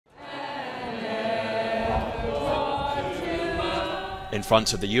In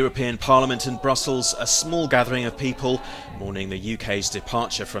front of the European Parliament in Brussels, a small gathering of people mourning the UK's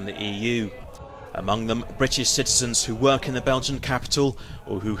departure from the EU. Among them, British citizens who work in the Belgian capital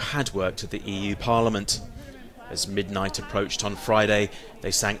or who had worked at the EU Parliament. As midnight approached on Friday,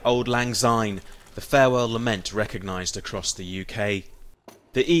 they sang Auld Lang Syne, the farewell lament recognised across the UK.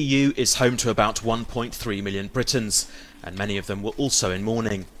 The EU is home to about 1.3 million Britons, and many of them were also in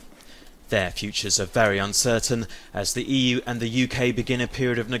mourning. Their futures are very uncertain as the EU and the UK begin a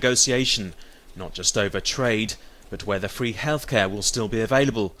period of negotiation, not just over trade, but whether free healthcare will still be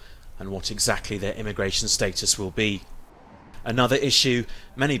available and what exactly their immigration status will be. Another issue,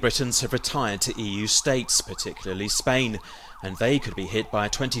 many Britons have retired to EU states, particularly Spain, and they could be hit by a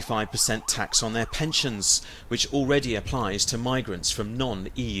 25% tax on their pensions, which already applies to migrants from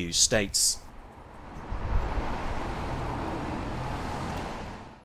non-EU states.